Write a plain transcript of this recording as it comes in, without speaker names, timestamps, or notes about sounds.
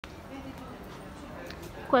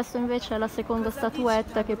Questa invece è la seconda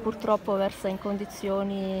statuetta che purtroppo versa in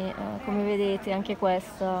condizioni, come vedete, anche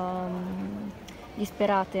questa,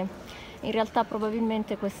 disperate. In realtà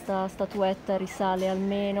probabilmente questa statuetta risale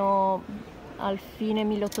almeno al fine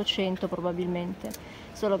 1800 probabilmente,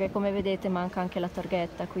 solo che come vedete manca anche la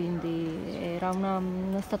targhetta, quindi era una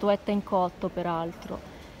statuetta in cotto peraltro.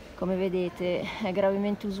 Come vedete è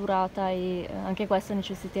gravemente usurata e anche questa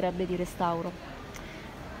necessiterebbe di restauro.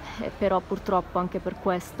 Però purtroppo anche per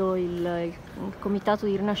questo il comitato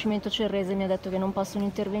di Rinascimento Cerrese mi ha detto che non possono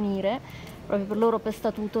intervenire, proprio per loro per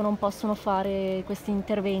statuto non possono fare questi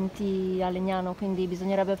interventi a Legnano, quindi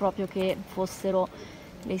bisognerebbe proprio che fossero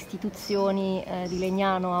le istituzioni di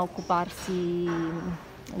Legnano a occuparsi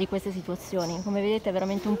di queste situazioni. Come vedete è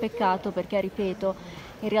veramente un peccato perché, ripeto,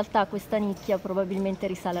 in realtà questa nicchia probabilmente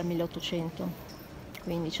risale al 1800,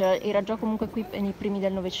 quindi era già comunque qui nei primi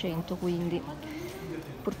del Novecento, quindi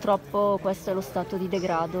purtroppo questo è lo stato di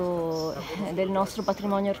degrado del nostro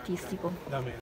patrimonio artistico.